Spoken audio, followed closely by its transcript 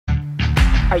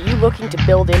Are you looking to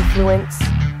build influence?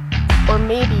 Or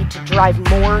maybe to drive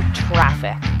more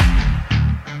traffic?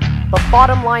 But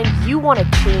bottom line, you want to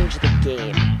change the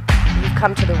game. You've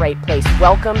come to the right place.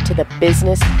 Welcome to the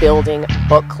Business Building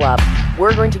Book Club.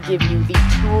 We're going to give you the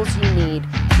tools you need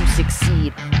to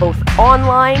succeed, both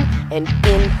online and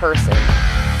in person.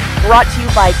 Brought to you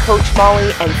by Coach Molly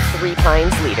and 3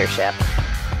 Pines Leadership.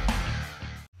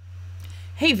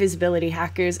 Hey visibility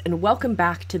hackers, and welcome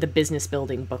back to the Business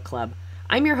Building Book Club.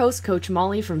 I'm your host, Coach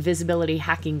Molly from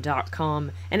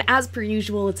visibilityhacking.com, and as per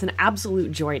usual, it's an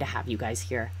absolute joy to have you guys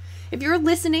here. If you're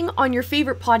listening on your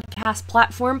favorite podcast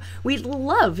platform, we'd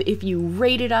love if you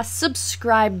rated us,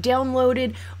 subscribed,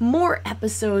 downloaded more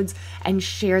episodes, and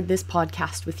shared this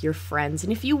podcast with your friends.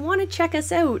 And if you want to check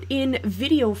us out in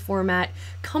video format,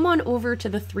 come on over to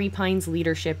the 3 Pines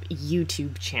Leadership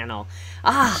YouTube channel.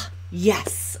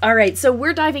 Yes. All right. So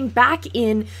we're diving back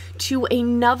in to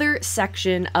another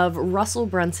section of Russell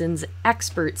Brunson's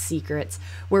expert secrets,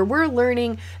 where we're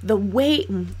learning the way,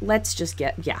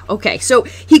 So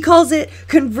he calls it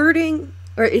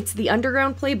it's the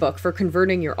Underground Playbook for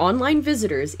converting your online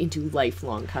visitors into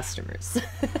lifelong customers.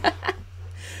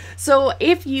 So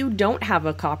if you don't have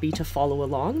a copy to follow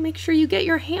along, make sure you get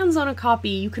your hands on a copy.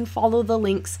 You can follow the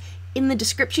links in the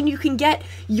description. You can get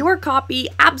your copy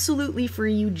absolutely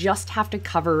free. You just have to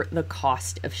cover the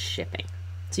cost of shipping.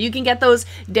 So you can get those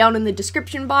down in the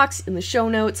description box, in the show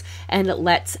notes, and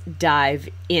let's dive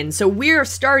in. So we're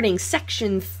starting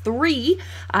section 3,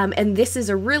 and this is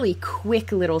a really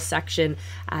quick little section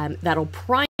that'll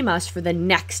prime us for the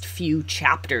next few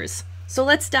chapters. So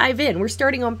let's dive in. We're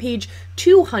starting on page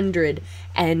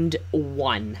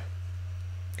 201.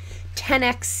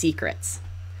 10x secrets.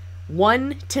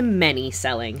 One-to-many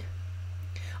selling.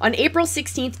 On April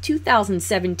 16th,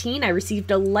 2017, I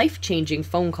received a life-changing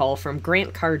phone call from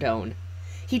Grant Cardone.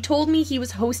 He told me he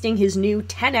was hosting his new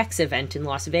 10X event in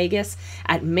Las Vegas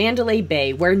at Mandalay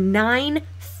Bay, where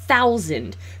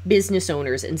 9,000 business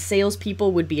owners and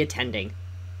salespeople would be attending.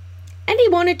 And he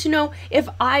wanted to know if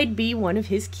I'd be one of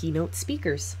his keynote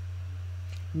speakers.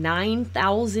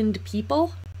 9,000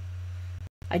 people?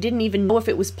 I didn't even know if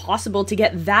it was possible to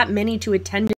get that many to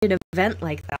attend an event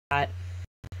like that.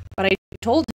 But I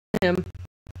told him,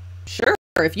 sure,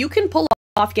 if you can pull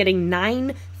off getting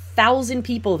 9,000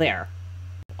 people there,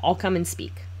 I'll come and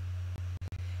speak.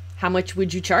 How much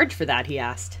would you charge for that, he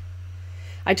asked.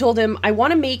 I told him I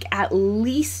want to make at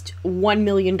least $1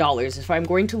 million if I'm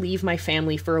going to leave my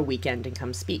family for a weekend and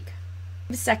come speak.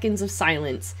 5 seconds of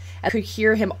silence. I could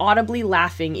hear him audibly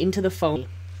laughing into the phone.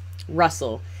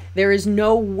 Russell, there is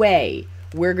no way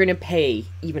we're going to pay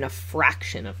even a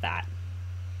fraction of that.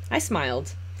 I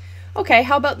smiled. Okay,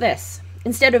 how about this?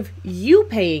 Instead of you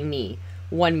paying me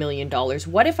 $1 million,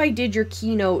 what if I did your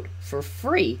keynote for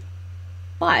free?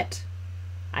 But,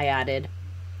 I added,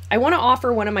 I want to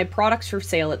offer one of my products for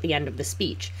sale at the end of the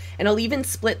speech, and I'll even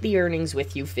split the earnings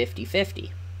with you 50-50.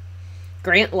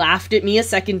 Grant laughed at me a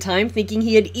second time, thinking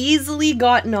he had easily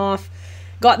gotten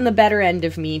the better end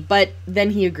of me, but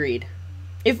then he agreed.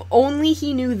 If only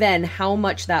he knew then how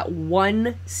much that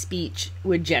one speech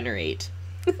would generate.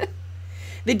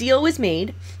 The deal was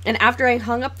made, and after I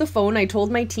hung up the phone, I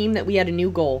told my team that we had a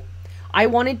new goal. I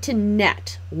wanted to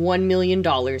net $1 million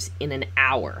in an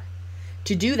hour.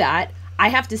 To do that, I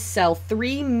have to sell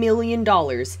 $3 million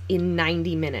in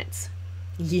 90 minutes.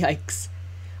 Yikes.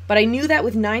 But I knew that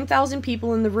with 9,000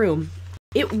 people in the room,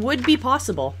 it would be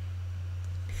possible.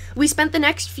 We spent the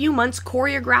next few months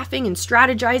choreographing and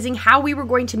strategizing how we were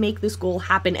going to make this goal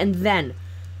happen, and then,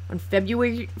 on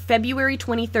February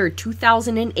 23rd,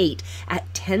 2008,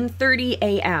 at 10:30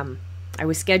 a.m., I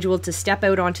was scheduled to step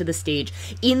out onto the stage.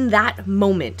 In that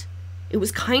moment, it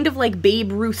was kind of like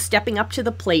Babe Ruth stepping up to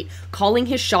the plate, calling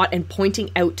his shot, and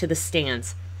pointing out to the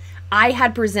stands. I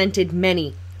had presented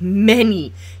many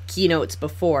keynotes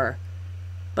before,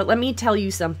 but let me tell you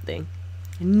something.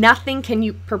 Nothing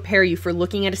can prepare you for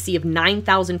looking at a sea of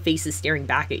 9,000 faces staring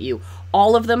back at you,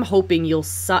 all of them hoping you'll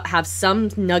have some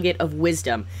nugget of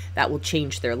wisdom that will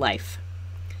change their life.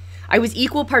 I was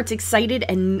equal parts excited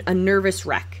and a nervous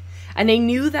wreck, and I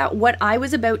knew that what I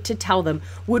was about to tell them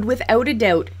would without a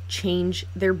doubt change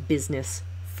their business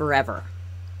forever.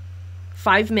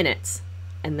 5 minutes,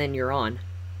 and then you're on.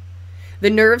 The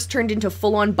nerves turned into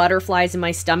full-on butterflies in my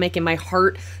stomach, and my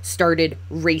heart started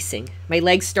racing. My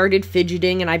legs started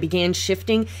fidgeting, and I began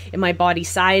shifting in my body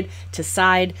side to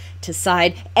side to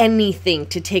side, anything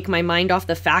to take my mind off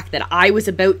the fact that I was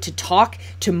about to talk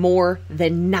to more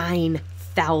than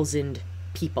 9,000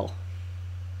 people.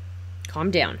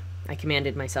 Calm down, I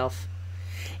commanded myself.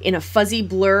 In a fuzzy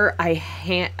blur, I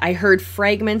heard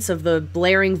fragments of the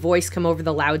blaring voice come over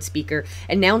the loudspeaker,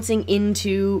 announcing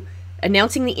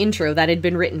the intro that had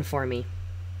been written for me.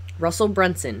 Russell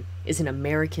Brunson is an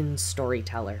American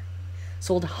storyteller,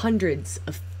 sold hundreds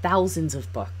of thousands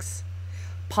of books,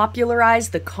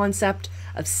 popularized the concept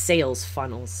of sales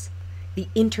funnels, the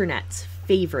internet's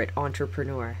favorite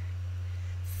entrepreneur,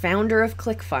 founder of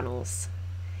ClickFunnels,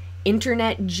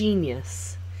 internet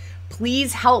genius.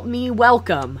 Please help me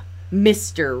welcome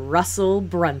Mr. Russell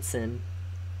Brunson.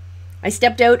 I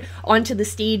stepped out onto the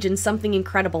stage and something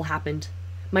incredible happened.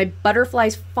 My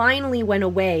butterflies finally went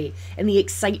away and the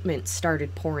excitement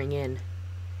started pouring in.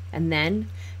 And then,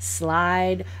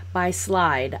 slide by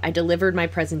slide, I delivered my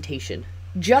presentation.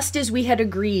 Just as we had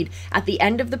agreed, at the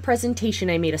end of the presentation,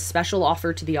 I made a special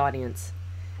offer to the audience.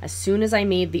 As soon as I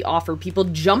made the offer, people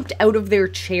jumped out of their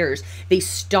chairs. They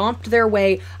stomped their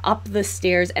way up the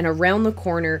stairs and around the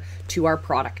corner to our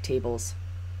product tables.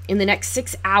 In the next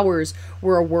 6 hours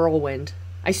were a whirlwind.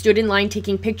 I stood in line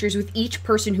taking pictures with each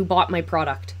person who bought my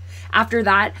product. After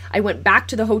that, I went back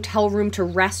to the hotel room to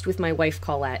rest with my wife,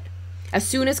 Colette. As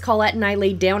soon as Colette and I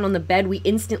laid down on the bed, we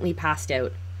instantly passed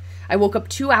out. I woke up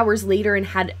 2 hours later and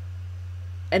had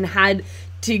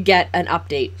to get an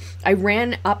update. I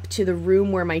ran up to the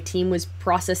room where my team was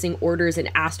processing orders and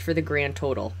asked for the grand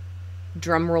total.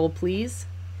 Drum roll, please.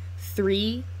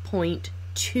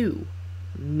 $3.2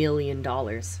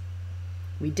 million.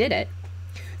 We did it.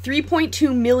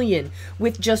 $3.2 million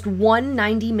with just one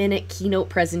 90-minute keynote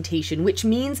presentation, which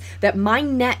means that my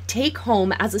net take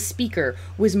home as a speaker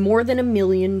was more than $1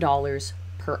 million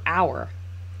per hour,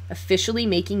 officially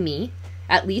making me,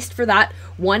 at least for that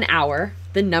 1 hour,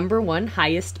 the #1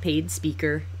 highest paid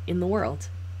speaker in the world.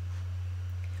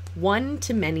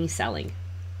 One-to-many selling.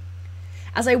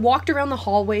 As I walked around the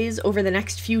hallways over the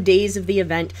next few days of the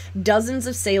event, dozens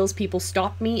of salespeople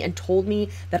stopped me and told me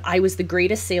that I was the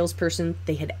greatest salesperson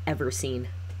they had ever seen.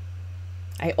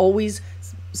 I always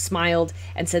smiled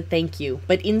and said thank you,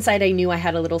 but inside I knew I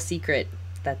had a little secret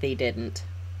that they didn't.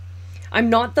 I'm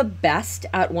not the best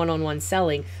at one-on-one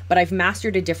selling, but I've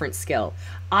mastered a different skill.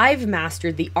 I've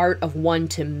mastered the art of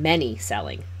one-to-many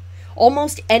selling.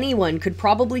 Almost anyone could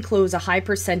probably close a higher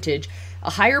percentage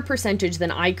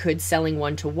than I could selling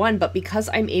one-to-one, but because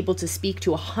I'm able to speak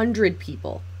to 100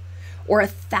 people, or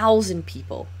 1,000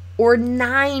 people, or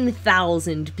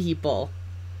 9,000 people,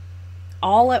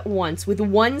 all at once with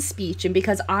one speech, and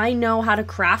because I know how to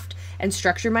craft and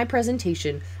structure my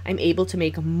presentation, I'm able to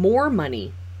make more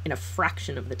money in a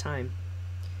fraction of the time.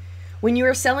 When you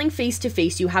are selling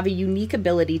face-to-face, you have a unique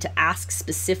ability to ask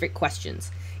specific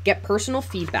questions, get personal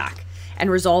feedback,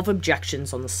 and resolve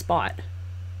objections on the spot.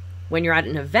 When you're at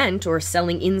an event or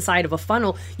selling inside of a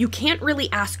funnel, you can't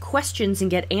really ask questions and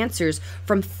get answers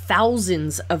from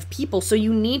thousands of people, so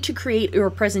you need to create your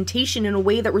presentation in a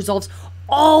way that resolves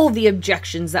all the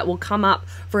objections that will come up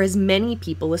for as many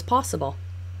people as possible.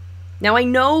 Now, I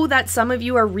know that some of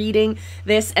you are reading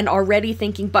this and already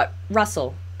thinking, but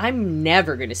Russell, I'm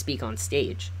never going to speak on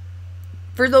stage.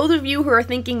 For those of you who are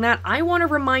thinking that, I want to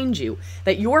remind you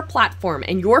that your platform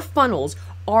and your funnels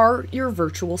are your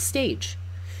virtual stage.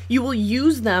 You will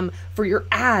use them for your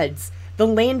ads, the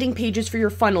landing pages for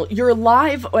your funnel, your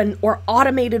live or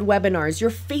automated webinars, your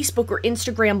Facebook or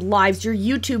Instagram lives, your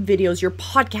YouTube videos, your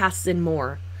podcasts, and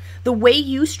more. The way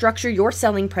you structure your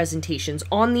selling presentations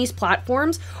on these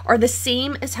platforms are the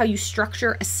same as how you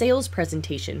structure a sales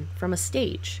presentation from a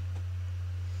stage.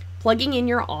 Plugging in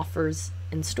your offers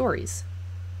and stories.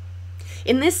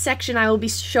 In this section, I will be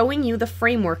showing you the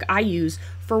framework I use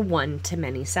for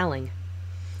one-to-many selling.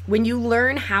 When you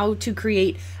learn how to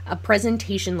create a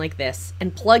presentation like this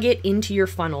and plug it into your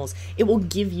funnels, it will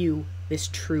give you this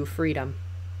true freedom.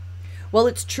 Well,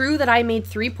 it's true that I made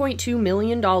 $3.2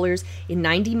 million in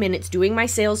 90 minutes doing my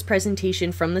sales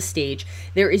presentation from the stage.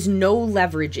 There is no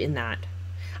leverage in that.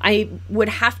 I would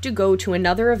have to go to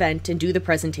another event and do the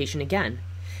presentation again.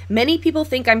 Many people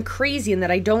think I'm crazy and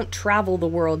that I don't travel the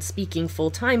world speaking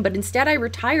full time, but instead I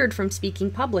retired from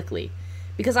speaking publicly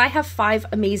because I have 5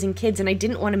 amazing kids and I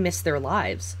didn't want to miss their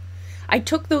lives. I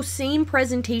took those same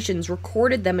presentations,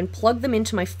 recorded them, and plugged them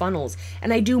into my funnels,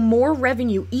 and I do more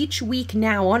revenue each week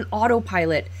now on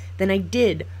autopilot than I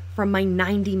did from my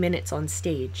 90 minutes on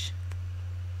stage.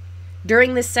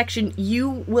 During this section,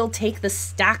 you will take the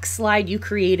stack slide you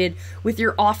created with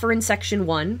your offer in section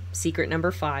 1, secret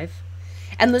number 5,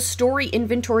 and the story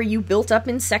inventory you built up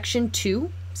in section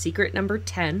 2, secret number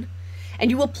 10, and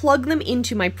you will plug them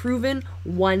into my proven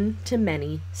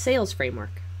one-to-many sales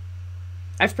framework.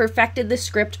 I've perfected this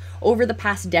script over the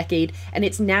past decade, and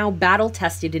it's now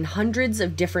battle-tested in hundreds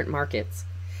of different markets.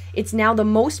 It's now the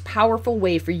most powerful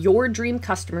way for your dream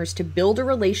customers to build a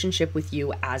relationship with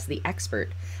you as the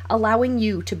expert, allowing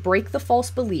you to break the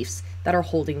false beliefs that are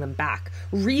holding them back,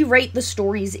 rewrite the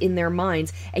stories in their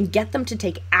minds, and get them to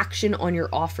take action on your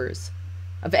offers.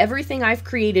 Of everything I've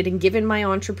created and given my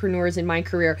entrepreneurs in my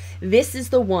career, this is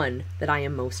the one that I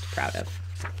am most proud of.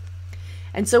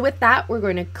 And so with that, we're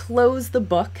going to close the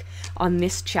book on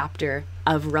this chapter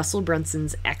of Russell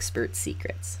Brunson's Expert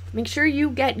Secrets. Make sure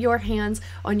you get your hands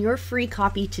on your free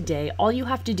copy today. All you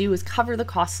have to do is cover the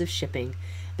costs of shipping.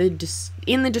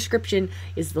 In the description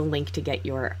is the link to get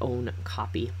your own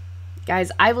copy.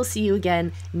 Guys, I will see you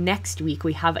again next week.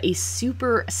 We have a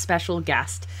super special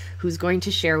guest who's going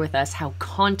to share with us how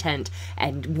content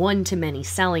and one-to-many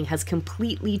selling has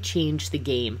completely changed the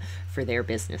game for their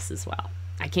business as well.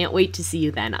 I can't wait to see you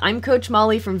then. I'm Coach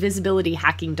Molly from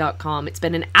visibilityhacking.com. It's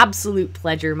been an absolute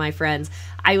pleasure, my friends.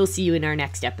 I will see you in our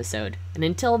next episode. And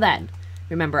until then,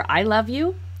 remember, I love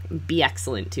you, and be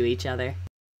excellent to each other.